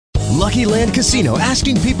Lucky Land Casino,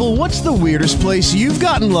 asking people, what's the weirdest place you've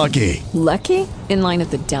gotten lucky? Lucky? In line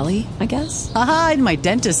at the deli, I guess? Aha, in my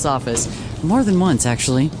dentist's office. More than once,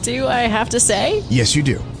 actually. Do I have to say? Yes, you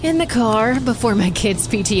do. In the car before my kids'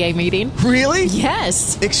 PTA meeting. Really?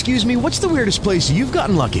 Yes. Excuse me, what's the weirdest place you've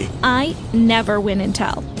gotten lucky? I never win and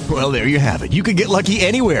tell. Well, there you have it. You can get lucky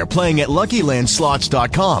anywhere, playing at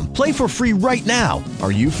LuckyLandSlots.com. Play for free right now.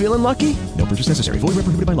 Are you feeling lucky? No purchase necessary. Void where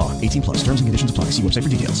prohibited by law. 18 plus. Terms and conditions apply. See website for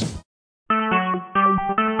details.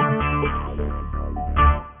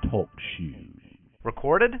 Talk shoes.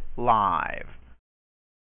 Recorded live.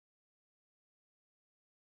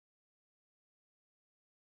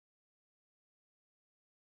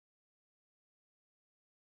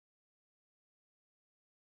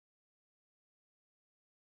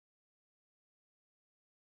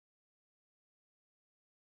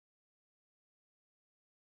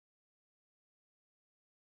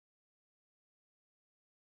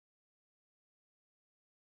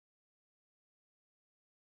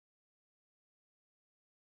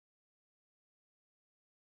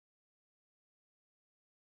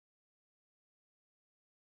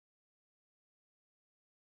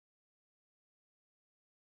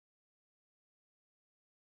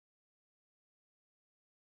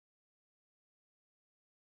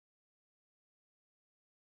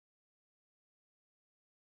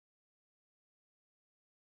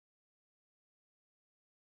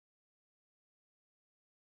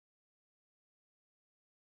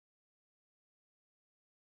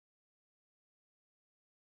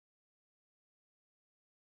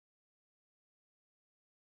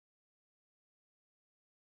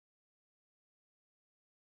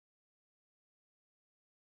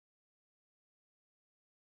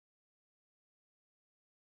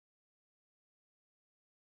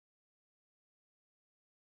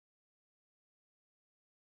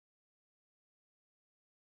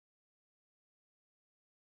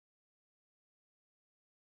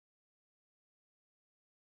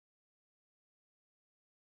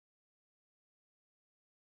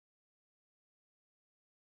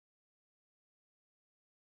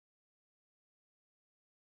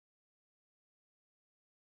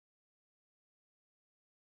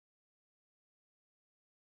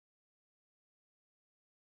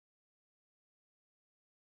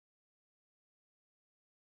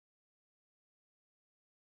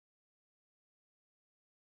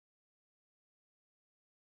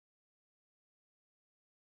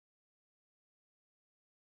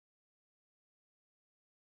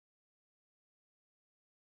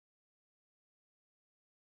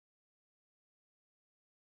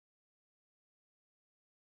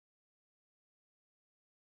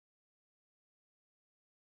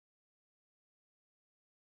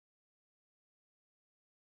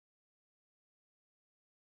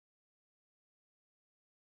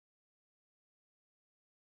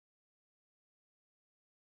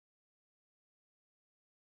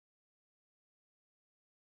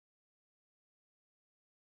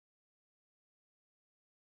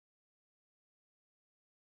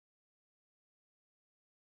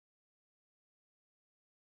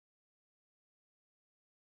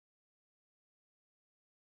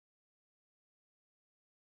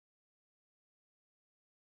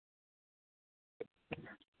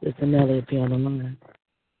 This is Nelly if you're on the line.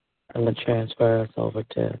 I'm going to transfer us over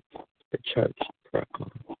to the church prayer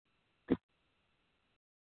call.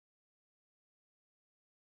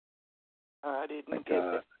 I didn't get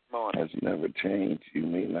that morning. Has never changed. You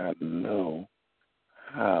may not know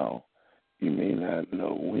how, you may not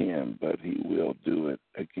know when, but he will do it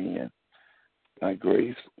again. My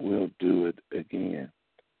grace will do it again.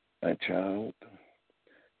 My child,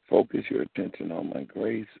 focus your attention on my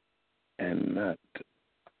grace and not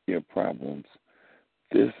your problems.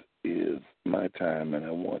 This is my time, and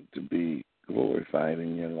I want to be glorified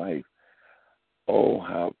in your life. Oh,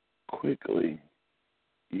 how quickly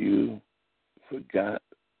you forgot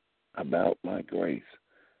about my grace.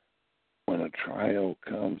 When a trial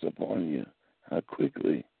comes upon you, how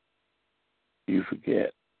quickly you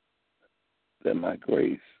forget that my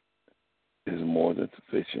grace is more than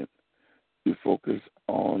sufficient. You focus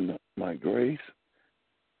on my grace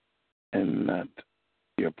and not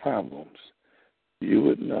your problems. You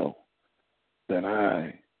would know that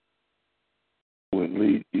I would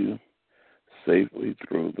lead you safely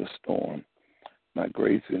through the storm. My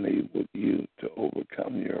grace enabled you to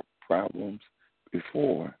overcome your problems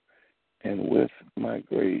before, and with my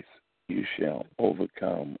grace you shall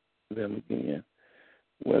overcome them again.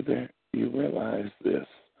 Whether you realize this,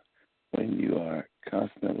 when you are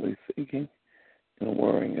constantly thinking and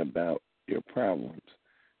worrying about your problems,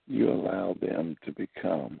 you allow them to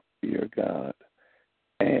become your God.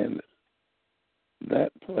 And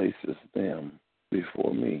that places them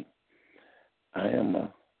before me. I am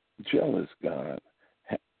a jealous God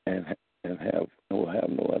and will have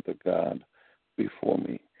no other God before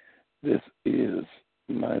me. This is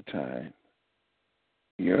my time,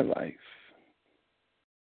 your life.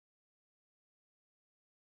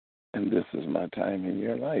 And this is my time in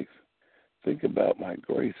your life. Think about my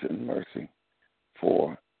grace and mercy,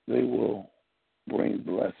 for they will bring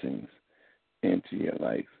blessings into your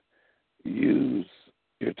life. Use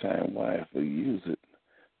your time wisely. Use it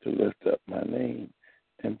to lift up my name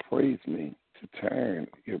and praise me, to turn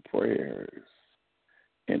your prayers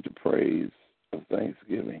into praise of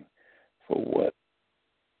thanksgiving for what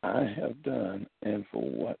I have done and for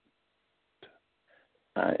what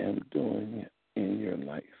I am doing in your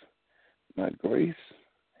life. My grace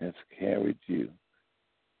has carried you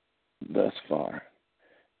thus far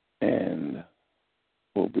and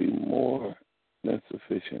will be more than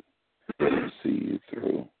sufficient to see you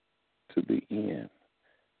through to the end.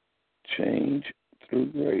 Change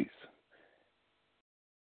through grace.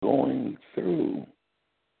 Going through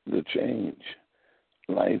the change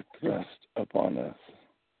life thrust upon us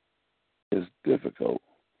is difficult,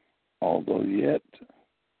 although yet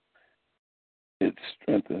it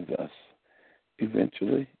strengthens us.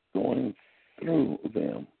 Eventually, going through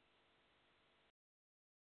them,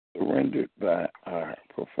 surrendered by our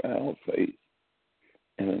profound faith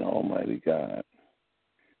in an almighty God,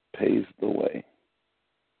 paves the way,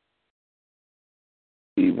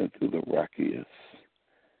 even through the rockiest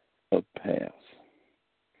of paths.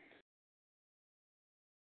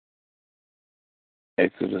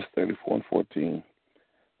 Exodus 34:14,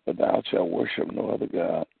 but thou shalt worship no other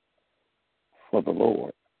God, for the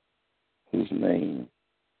Lord, whose name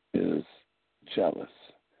is jealous,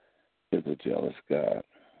 is a jealous God.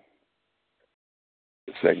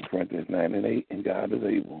 2 Corinthians 9:8, and God is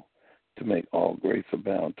able to make all grace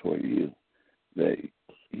abound toward you, that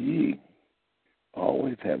ye,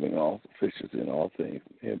 always having all sufficiency in all things,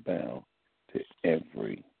 may abound to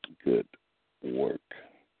every good work.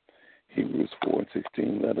 Hebrews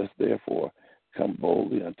 4:16, let us therefore come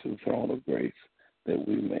boldly unto the throne of grace, that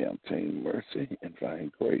we may obtain mercy and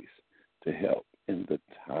find grace to help in the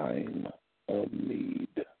time of need.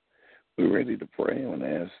 We're ready to pray. I want to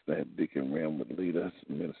ask that Deacon Ram would lead us,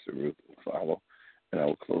 and Minister Ruth will follow, and I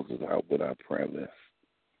will close us out with our prayer list.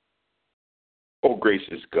 Oh,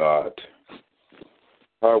 gracious God,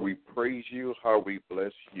 how we praise you, how we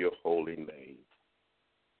bless your holy name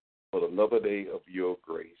for another day of your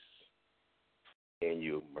grace and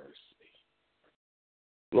your mercy.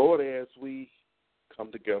 Lord, as we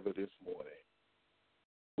come together this morning,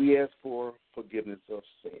 we ask for forgiveness of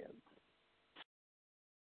sin.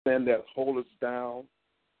 Sin that hold us down,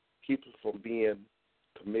 keep us from being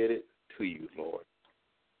committed to you, Lord.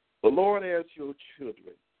 But Lord, as your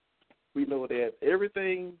children, we know that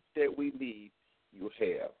everything that we need, you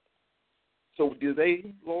have. So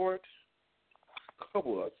today, Lord,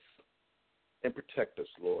 cover us and protect us,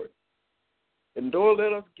 Lord. And Lord,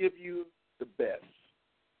 let us give you the best.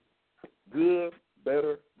 Good,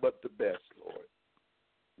 better, but the best, Lord.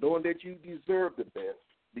 Knowing that you deserve the best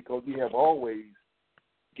because you have always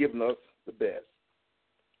given us the best.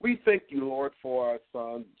 We thank you, Lord, for our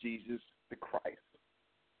Son, Jesus the Christ,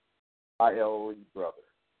 our elderly brother,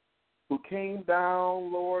 who came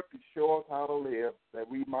down, Lord, to show us how to live, that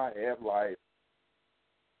we might have life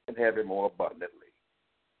and have it more abundantly.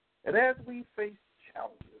 And as we face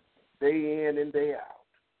challenges day in and day out,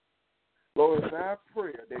 Lord, it's our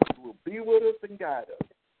prayer that you will be with us and guide us.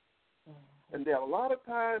 And that a lot of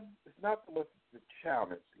times it's not so much the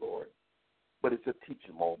challenge, Lord, but it's a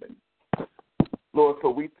teaching moment. Lord, so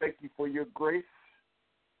we thank you for your grace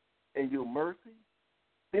and your mercy.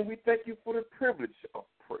 Then we thank you for the privilege of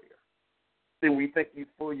prayer. Then we thank you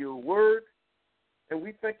for your word. And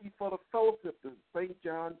we thank you for the fellowship of St.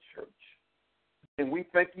 John Church. And we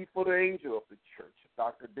thank you for the angel of the church,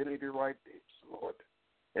 Dr. Billy DeWright Davis, Lord,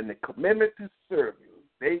 and the commitment to serve you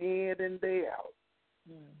day in and day out,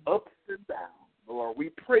 ups and downs. Lord, we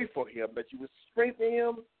pray for him that you would strengthen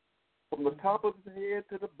him from the top of his head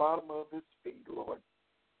to the bottom of his feet, Lord.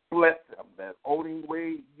 Bless him that only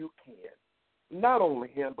way you can. Not only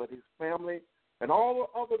him, but his family and all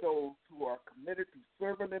the other those who are committed to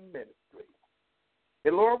serving in ministry.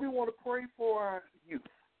 And, Lord, we want to pray for our youth,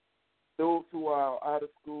 those who are out of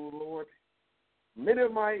school, Lord. Many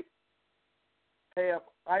might have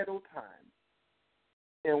idle time.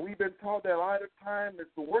 And we've been taught that idle time is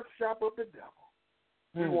the workshop of the devil.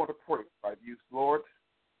 We want to pray for our youth, Lord,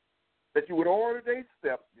 that you would order their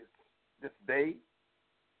steps this day.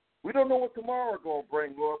 We don't know what tomorrow is going to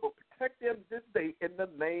bring, Lord, but protect them this day in the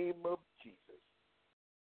name of Jesus.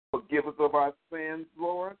 Forgive us of our sins,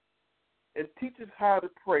 Lord, and teach us how to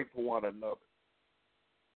pray for one another.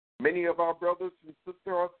 Many of our brothers and sisters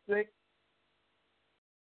are sick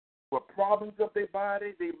with problems of their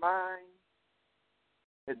body, their mind,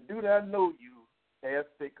 and do not know you as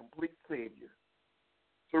their complete Savior.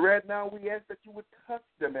 So right now we ask that you would touch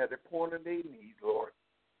them at the point of their need, Lord,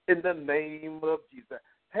 in the name of Jesus.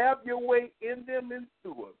 Have your way in them and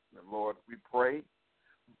through us. And Lord, we pray.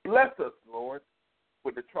 Bless us, Lord,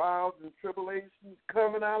 with the trials and tribulations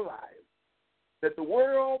coming in our lives, that the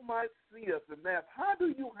world might see us and ask, how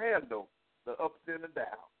do you handle the ups and the downs?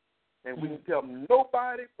 And we can tell them,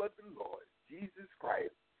 nobody but the Lord, Jesus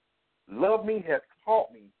Christ, love me, has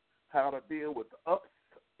taught me how to deal with the ups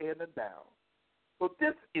and the downs. So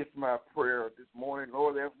this is my prayer this morning,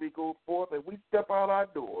 Lord, as we go forth and we step out our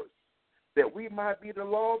doors, that we might be the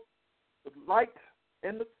Lord, the light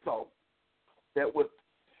and the salt that would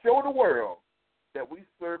show the world that we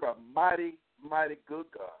serve a mighty, mighty good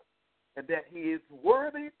God, and that he is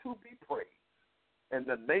worthy to be praised. In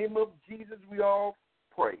the name of Jesus, we all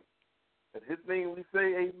pray. In his name we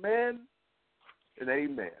say amen and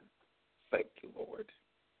amen. Thank you, Lord.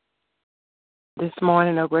 This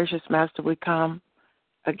morning, oh gracious Master, we come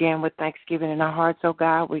again with thanksgiving in our hearts, oh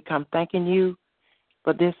God. We come thanking you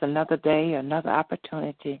for this another day, another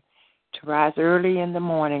opportunity to rise early in the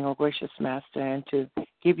morning, oh gracious Master, and to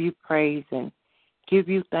give you praise and give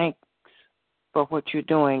you thanks for what you're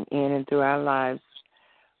doing in and through our lives.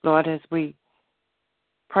 Lord, as we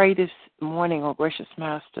pray this morning, oh gracious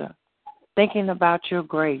Master, thinking about your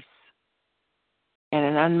grace and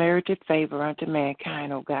an unmerited favor unto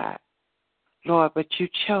mankind, oh God. Lord, but you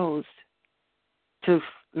chose to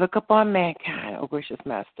look upon mankind, oh gracious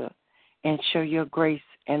Master, and show your grace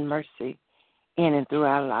and mercy in and through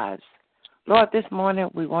our lives. Lord, this morning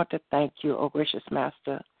we want to thank you, oh gracious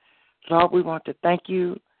Master. Lord, we want to thank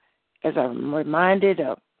you as I'm reminded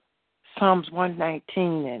of Psalms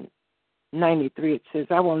 119 and 93. It says,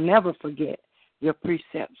 I will never forget your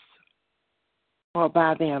precepts, for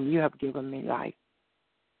by them you have given me life.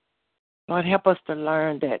 Lord, help us to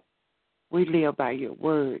learn that we live by your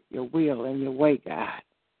word, your will, and your way, God.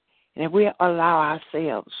 And if we allow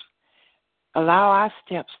our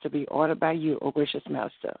steps to be ordered by you, O gracious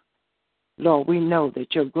Master, Lord, we know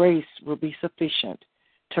that your grace will be sufficient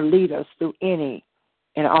to lead us through any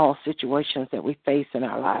and all situations that we face in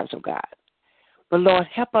our lives, O God. But, Lord,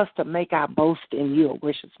 help us to make our boast in you, O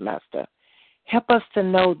gracious Master. Help us to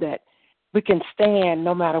know that we can stand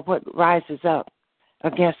no matter what rises up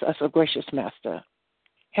against us, O gracious Master.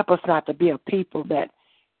 Help us not to be a people that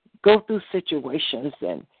go through situations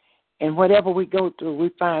and whatever we go through, we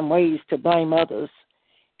find ways to blame others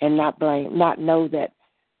and not know that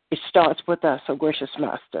it starts with us, O gracious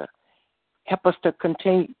Master. Help us to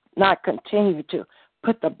not continue to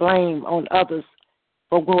put the blame on others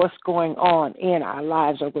for what's going on in our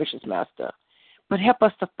lives, O gracious Master. But help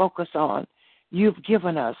us to focus on you've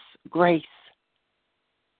given us grace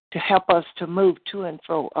to help us to move to and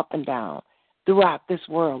fro, up and down, throughout this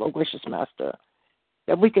world, O gracious Master,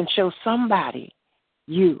 that we can show somebody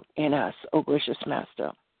you in us, O gracious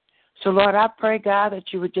Master. So, Lord, I pray, God,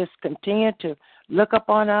 that you would just continue to look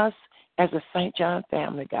upon us as a St. John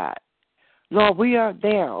family, God. Lord, we are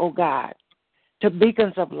there, O God, to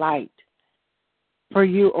beacons of light for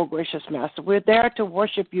you, O gracious Master. We're there to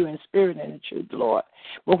worship you in spirit and in truth, Lord.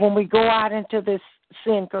 But when we go out into this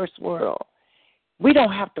sin-cursed world, we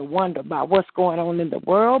don't have to wonder about what's going on in the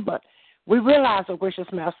world, but we realize, oh gracious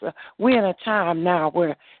Master, we're in a time now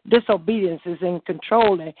where disobedience is in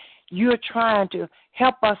control, and you're trying to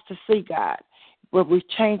help us to see, God, where we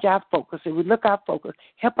change our focus and we look our focus.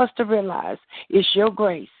 Help us to realize it's your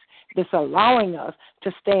grace that's allowing us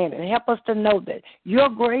to stand, and help us to know that your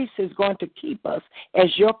grace is going to keep us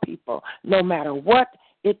as your people, no matter what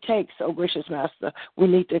it takes, oh gracious Master. We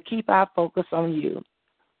need to keep our focus on you.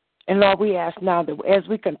 And Lord, we ask now that as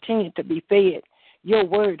we continue to be fed your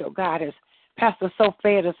word, oh God, as Pastor So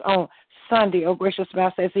fed us on Sunday, oh gracious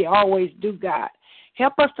Master, as he always do, God.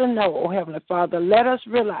 Help us to know, oh Heavenly Father, let us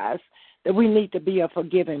realize that we need to be a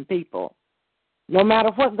forgiving people. No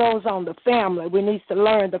matter what goes on, the family, we need to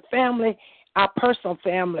learn the family, our personal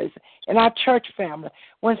families, and our church family.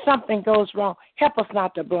 When something goes wrong, help us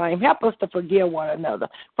not to blame. Help us to forgive one another.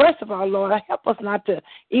 First of all, Lord, help us not to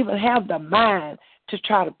even have the mind to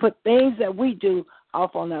try to put things that we do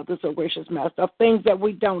off on others, oh gracious Master, things that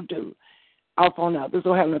we don't do off on others,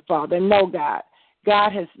 oh Heavenly Father. And no, God,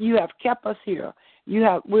 you have kept us here.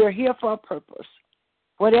 We're here for a purpose.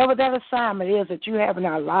 Whatever that assignment is that you have in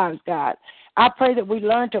our lives, God, I pray that we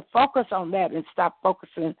learn to focus on that and stop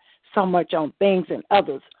focusing so much on things and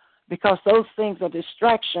others, because those things are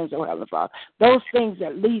distractions, oh Heavenly Father. Those things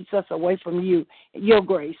that leads us away from you, your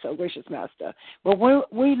grace, oh gracious Master. But when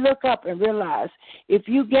we look up and realize, if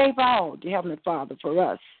you gave all, dear Heavenly Father, for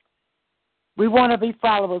us, we want to be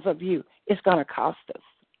followers of you, it's going to cost us.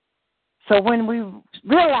 So when we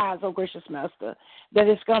realize, oh gracious Master, that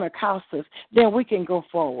it's going to cost us, then we can go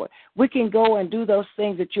forward. We can go and do those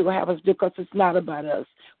things that you will have us do, because it's not about us.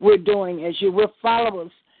 We're doing as you. We're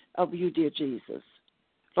followers of you, dear Jesus.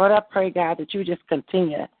 Lord, I pray, God, that you just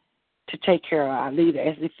continue to take care of our leader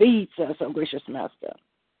as he feeds us, oh gracious Master.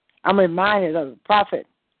 I'm reminded of the prophet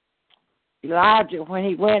Elijah when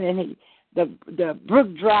he went and the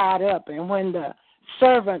brook dried up, and when the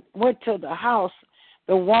servant went to the house,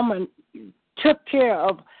 the woman took care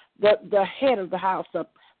of the head of the house,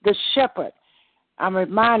 the shepherd. I'm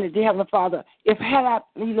reminded, dear Heavenly Father, if had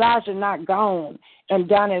Elijah not gone and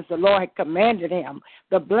done as the Lord had commanded him,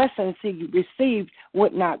 the blessings he received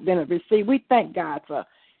would not have been received. We thank God for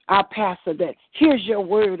our pastor that hears your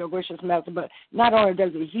word, oh gracious Master, but not only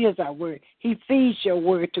does he hear our word, he feeds your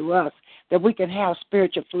word to us, that we can have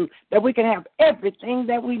spiritual food, that we can have everything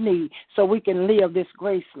that we need so we can live this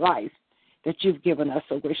grace life that you've given us,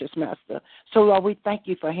 oh gracious Master. So, Lord, we thank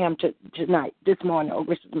you for him tonight, this morning, oh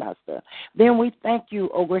gracious Master. Then we thank you,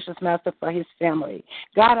 oh gracious Master, for his family.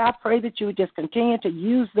 God, I pray that you would just continue to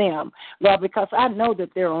use them, Lord, because I know that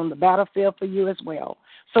they're on the battlefield for you as well.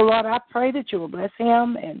 So, Lord, I pray that you will bless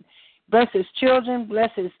him and bless his children, bless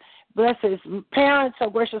his parents, oh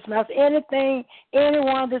gracious Master,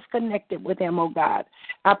 anyone that's connected with him, oh God.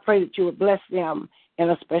 I pray that you would bless them in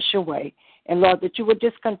a special way. And, Lord, that you would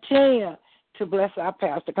just continue to bless our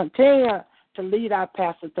pastor, continue to lead our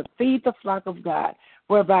pastor to feed the flock of God,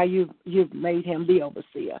 whereby you've made him the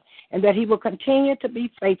overseer, and that he will continue to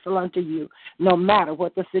be faithful unto you no matter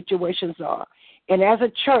what the situations are. And as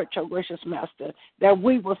a church, oh gracious Master, that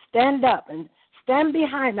we will stand up and stand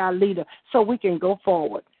behind our leader so we can go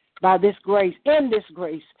forward by this grace, in this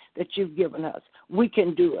grace that you've given us. We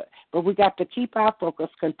can do it, but we got to keep our focus,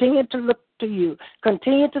 continue to look to you,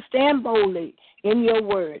 continue to stand boldly in your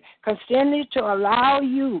word, continue to allow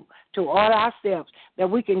you to order our steps, that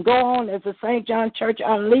we can go on as the St. John Church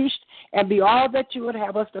unleashed and be all that you would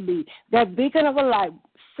have us to be, that beacon of a light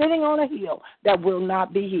sitting on a hill that will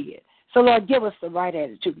not be hid. So, Lord, give us the right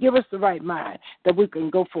attitude, give us the right mind, that we can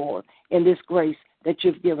go forward in this grace that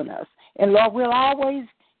you've given us. And, Lord, we'll always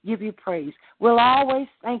give you praise. We'll always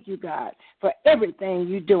thank you, God, for everything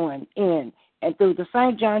you're doing in and through the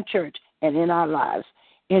St. John Church and in our lives.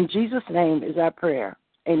 In Jesus' name is our prayer.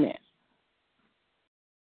 Amen.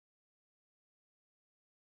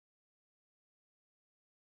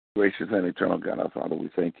 Gracious and eternal God, our Father, we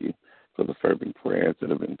thank you for the fervent prayers that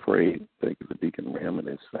have been prayed. Thank you for Deacon Ram and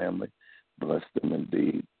his family. Bless them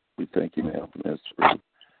indeed. We thank you now for Ms. Ruth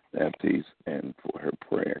Baptiste and for her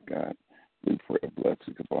prayer, God. We pray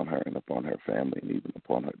blessings upon her and upon her family and even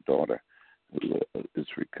upon her daughter who is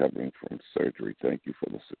recovering from surgery. Thank you for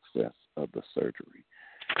the success of the surgery.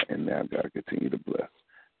 And now, God, continue to bless.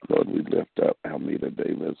 Lord, we lift up Almeda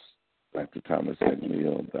Davis, Dr. Thomas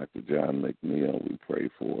McNeil, Dr. John McNeil. We pray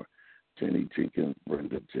for Jenny Jenkins,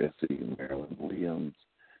 Brenda Jesse, Marilyn Williams,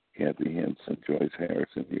 Kathy Henson, Joyce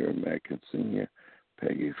Harrison, Uri Mackin Sr.,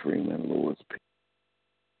 Peggy Freeman, Louis P.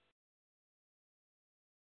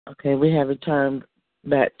 Okay, we have returned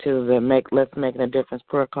back to the Let's Make a Difference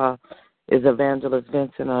prayer call. Is Evangelist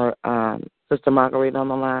Vincent or Sister Marguerite on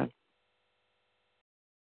the line?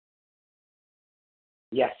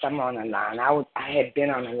 Yes, I'm on the line. I had been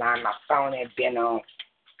on the line. My phone had been on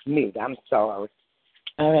mute. I'm sorry.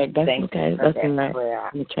 All right, that's Thank okay. you for That's that nice.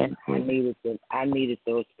 prayer. I needed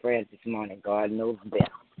those prayers this morning. God knows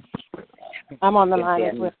best. I'm on the line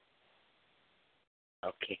as well.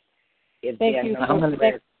 Okay. Thank you,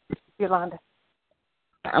 Yolanda.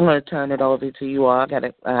 I'm going to turn it over to you all.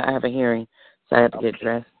 I have a hearing, so I have to get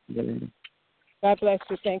dressed. God bless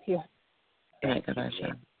you. Thank you. All right, God bless you.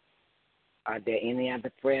 Are there any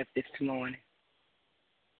other prayers this morning?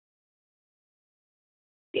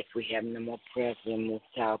 If we have no more prayers, we'll move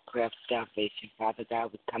to our prayer of salvation. Father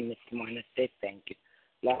God, we come this morning to say thank you.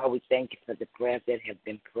 Lord, we thank you for the prayers that have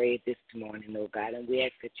been prayed this morning, oh God, and we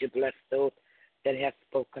ask that you bless those that have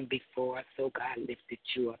spoken before us, oh God, lifted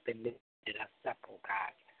you up and lifted us up, oh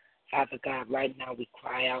God. Father God, right now we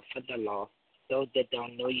cry out for the lost, those that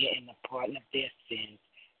don't know you and the pardon of their sins,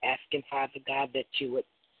 asking, Father God, that you would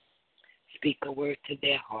speak a word to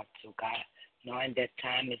their hearts, oh God, knowing that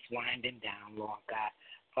time is winding down, Lord God.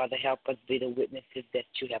 Father, help us be the witnesses that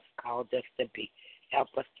you have called us to be. Help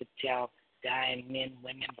us to tell dying men,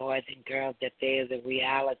 women, boys, and girls, that there is a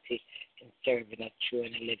reality in serving a true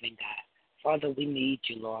and a living God. Father, we need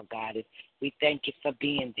you, Lord God. And we thank you for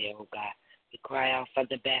being there, oh God. We cry out for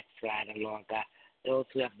the backslider, Lord God, those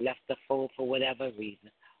who have left the fold for whatever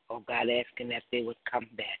reason. Oh God, asking that they would come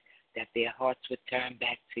back, that their hearts would turn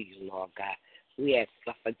back to you, Lord God. We ask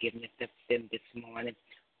for forgiveness of sin this morning.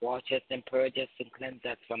 Wash us and purge us and cleanse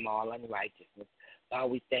us from all unrighteousness.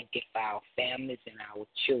 Lord, we thank you for our families and our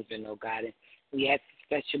children, oh God. And we ask a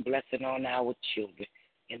special blessing on our children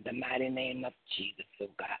in the mighty name of Jesus, oh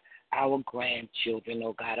God. Our grandchildren,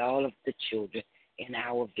 oh God, all of the children in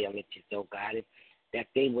our villages, oh God, and that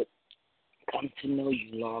they would come to know you,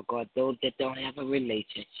 Lord God. Those that don't have a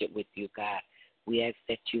relationship with you, God, we ask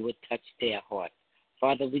that you would touch their hearts.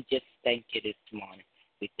 Father, we just thank you this morning.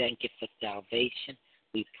 We thank you for salvation.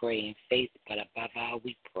 We pray in faith, but above all,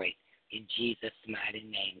 we pray in Jesus' mighty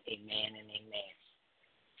name. Amen and amen.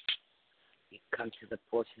 We come to the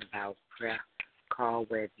portion of our prayer call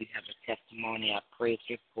where if you have a testimony or praise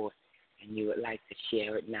report and you would like to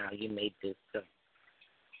share it now, you may do so.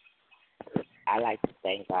 I like to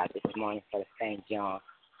thank God this morning for the St. John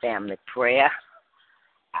family prayer.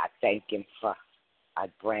 I thank him for a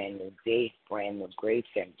brand new day, brand new grace,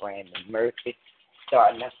 and brand new mercy,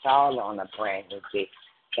 starting us all on a brand new day.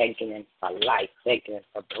 Thanking him for life, thanking him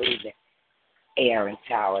for breathing air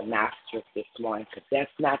into our nostrils this morning, because that's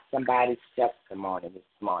not somebody's testimony this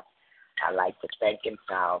morning. I like to thank him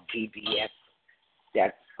for our BBS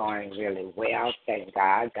that's going really well. Thank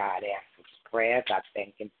God. God answers prayers. I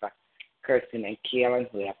thank him for Kirsten and Karen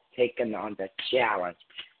who have taken on the challenge.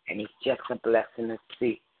 And it's just a blessing to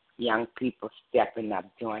see young people stepping up,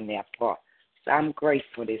 doing their part. So I'm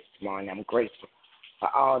grateful this morning. I'm grateful for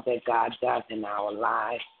all that God does in our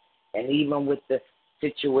lives. And even with the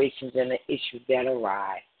situations and the issues that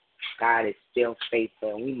arise, God is still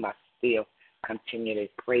faithful, and we must still continue to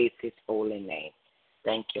praise his holy name.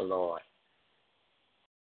 Thank you, Lord.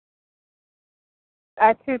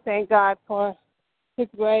 I too thank God for his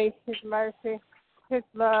grace, his mercy, his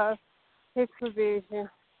love, his provision,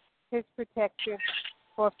 his protection,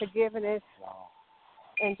 for forgiveness,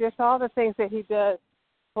 and just all the things that he does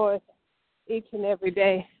for us each and every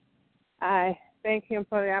day. I thank him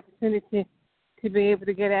for the opportunity to be able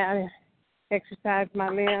to get out and exercise my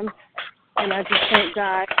limbs. And I just thank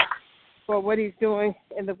God for what he's doing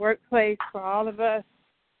in the workplace for all of us.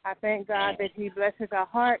 I thank God that he blesses our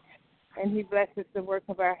heart and he blesses the work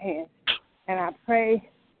of our hands. And I pray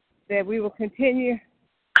that we will continue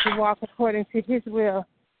to walk according to his will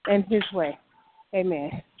and his way.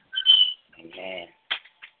 Amen. Amen.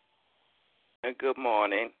 And good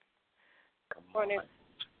morning. Good morning.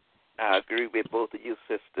 I agree with both of you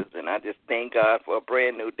sisters, and I just thank God for a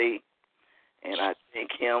brand new day, and I thank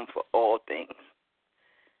him for all things.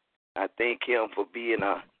 I thank him for being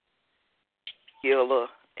a healer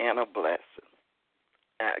and a blessing.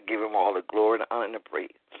 I give him all the glory, the honor, and the praise,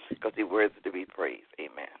 because he's worthy to be praised.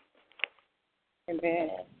 Amen. Amen.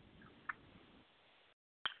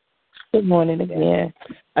 Good morning again.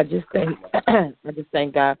 I just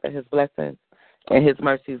thank God for his blessings and his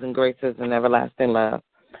mercies and graces and everlasting love.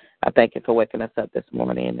 I thank you for waking us up this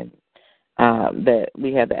morning, and that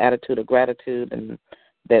we have the attitude of gratitude, and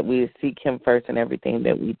that we seek him first in everything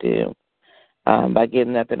that we do, by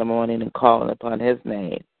getting up in the morning and calling upon his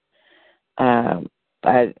name.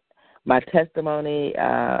 My testimony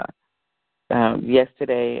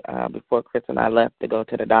yesterday, before Chris and I left to go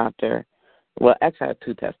to the doctor, well, actually I have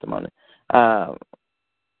two testimonies. I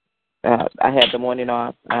had the morning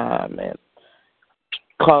off and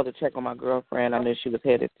called to check on my girlfriend. I knew she was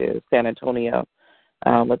headed to San Antonio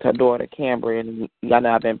with her daughter, Cambry. And y'all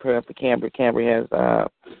know I've been praying for Cambry. Cambry has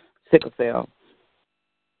sickle cell.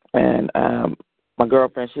 And my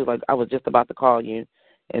girlfriend, she was like, I was just about to call you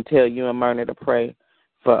and tell you and Myrna to pray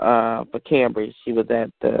for Cambry. She was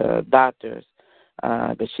at the doctor's.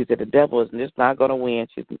 But she said the devil is just not going to win.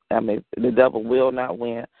 The devil will not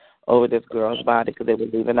win over this girl's body, because they were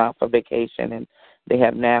leaving out for vacation, and they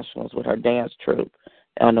have nationals with her dance troupe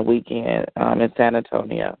on the weekend in San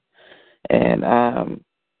Antonio. And I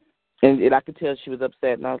could tell she was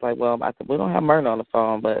upset, and I was like, well, I said, we don't have Myrna on the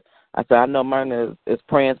phone, but I said, I know Myrna is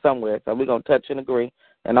praying somewhere, so we're going to touch and agree,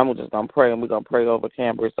 and I'm just going to pray, and we're going to pray over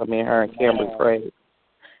Cambry. So me and her and Cambry prayed.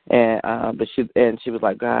 And but she was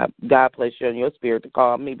like, God placed you in your spirit to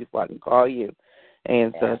call me before I can call you.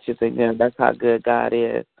 And so she said, that's how good God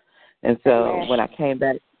is. And so when I came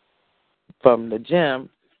back from the gym,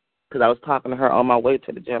 because I was talking to her on my way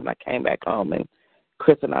to the gym, I came back home, and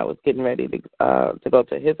Chris and I was getting ready to go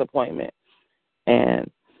to his appointment. And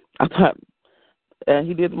I thought And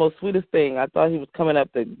he did the most sweetest thing. I thought he was coming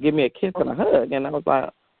up to give me a kiss and a hug, and I was like,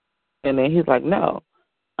 and then he's like, no,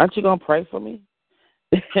 aren't you going to pray for me?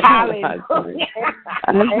 Hallelujah. Glory.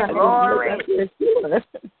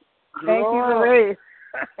 Thank you, Lord.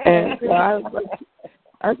 And so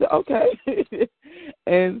I said, okay.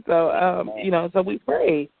 And so, so we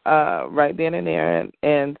prayed right then and there.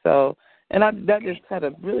 And so, that just kind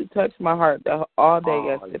of really touched my heart all day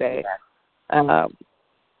yesterday.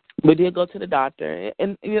 We did go to the doctor.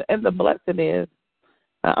 And the blessing is,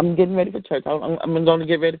 I'm getting ready for church. I'm going to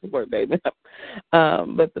get ready for work, baby.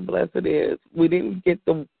 But the blessing is, we didn't get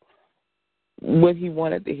what he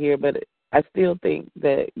wanted to hear, but I still think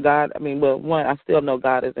that God, I still know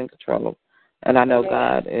God is in control. And I know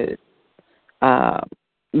God is, that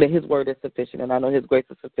his word is sufficient, and I know his grace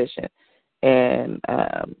is sufficient. And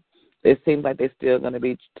it seems like they're still going to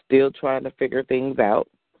be trying to figure things out.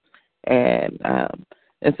 And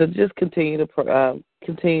so just continue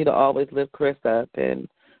to always lift Chris up and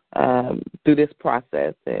through this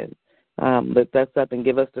process, and lift us up and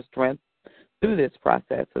give us the strength through this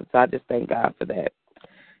process. And so I just thank God for that.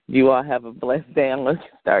 You all have a blessed day, and let's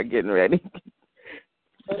start getting ready.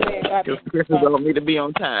 Because Chris is on me to be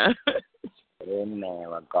on time. Amen.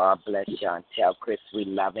 Well, God bless you. And tell Chris we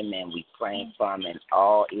love him and we praying for him and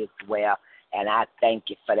all is well. And I thank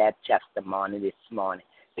you for that testimony this morning,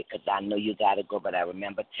 because I know you got to go. But I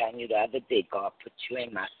remember telling you the other day, God put you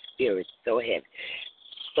in my spirit so heavy.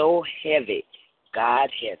 So heavy. God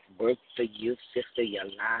has worked for you, Sister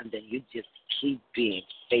Yolanda. You just keep being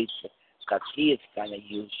faithful, because he is going to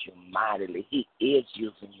use you mightily. He is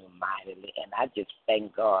using you mightily. And I just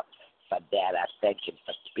thank God for that. I thank him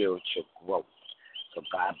for spiritual growth. So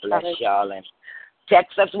God bless y'all. And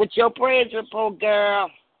text us with your praise report,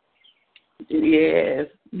 girl. Yes.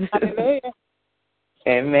 Hallelujah.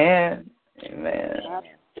 Amen. Amen.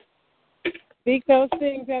 Speak those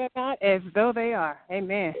things that are not as though they are.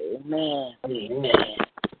 Amen. Amen. Amen.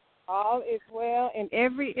 All is well in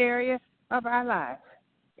every area of our lives.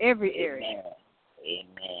 Every area. Amen.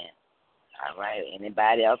 Amen. All right.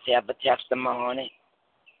 Anybody else have a testimony?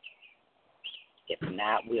 If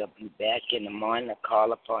not, we'll be back in the morning to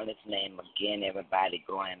call upon his name again. Everybody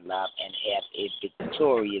go in love and have a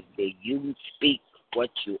victorious day. You speak what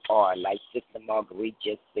you are. Like Sister Marguerite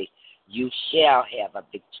just said, you shall have a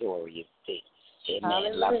victorious day. Amen.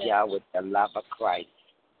 Hallelujah. Love y'all with the love of Christ.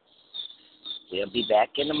 We'll be back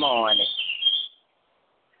in the morning.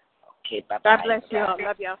 Okay, bye-bye. God bless you all.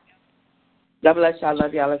 Love y'all. God bless y'all.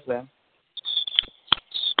 Love y'all as well.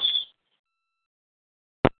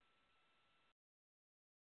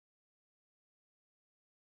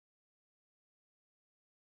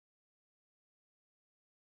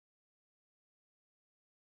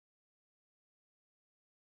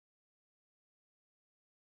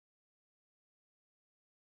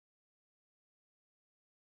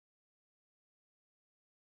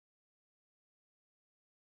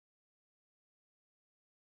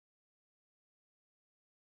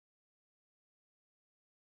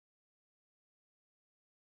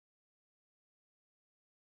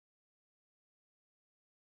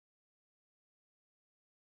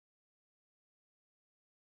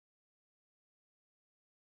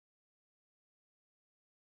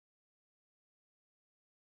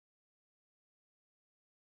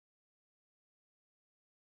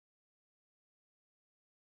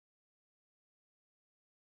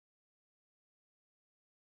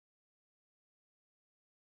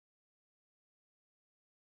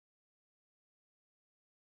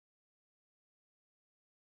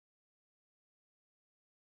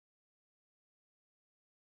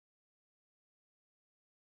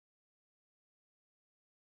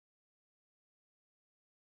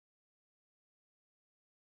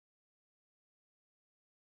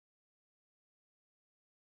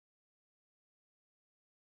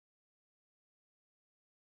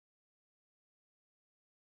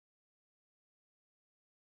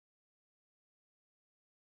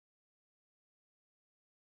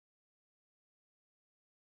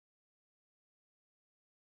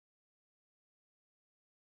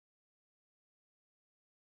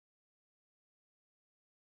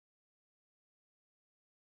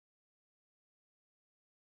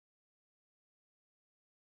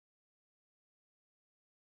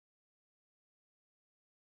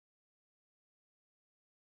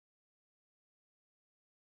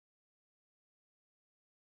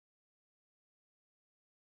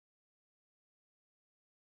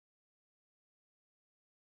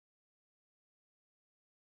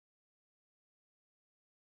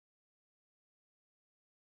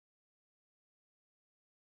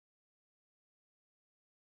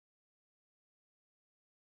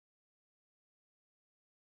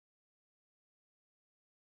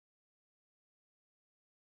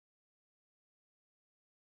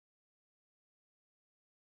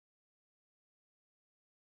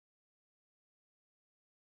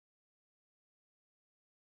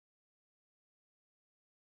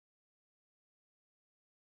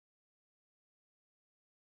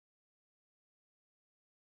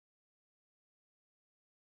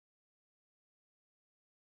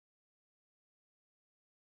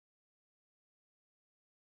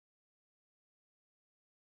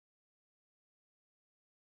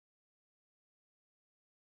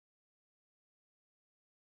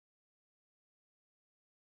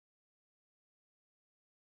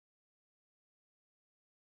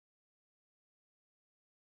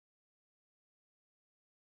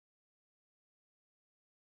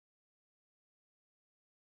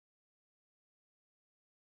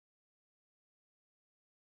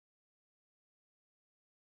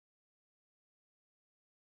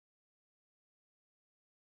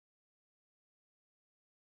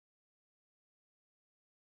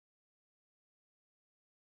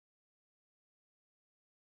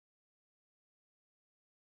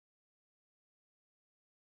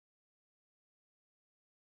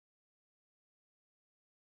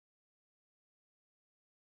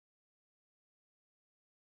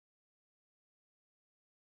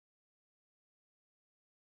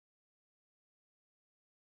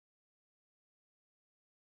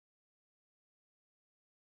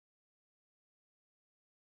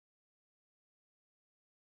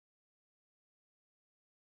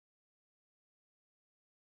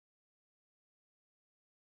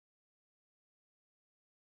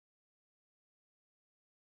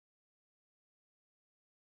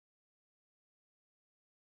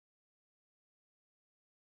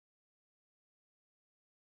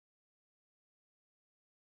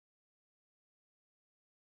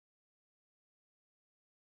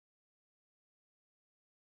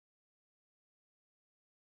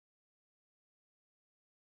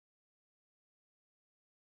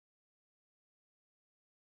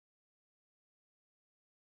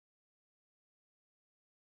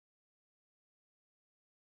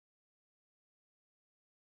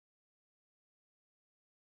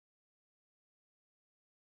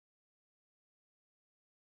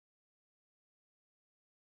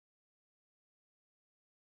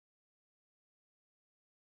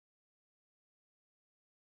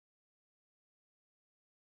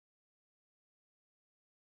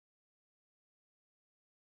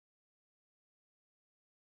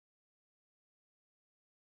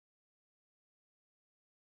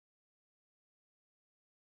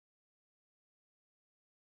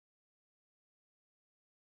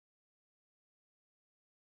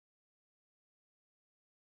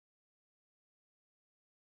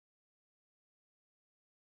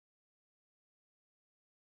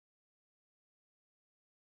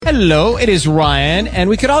 Hello, it is Ryan, and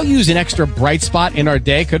we could all use an extra bright spot in our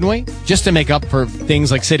day, couldn't we? Just to make up for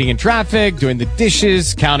things like sitting in traffic, doing the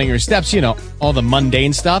dishes, counting your steps, all the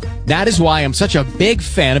mundane stuff. That is why I'm such a big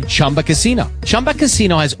fan of Chumba Casino. Chumba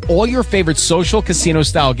Casino has all your favorite social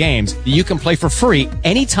casino-style games that you can play for free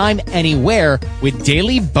anytime, anywhere with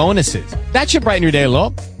daily bonuses. That should brighten your day a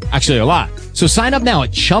little. Actually, a lot. So sign up now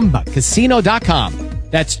at ChumbaCasino.com.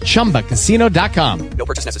 That's ChumbaCasino.com. No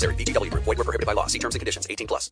purchase necessary. VGW Group. Void where prohibited by law. See terms and conditions. 18+.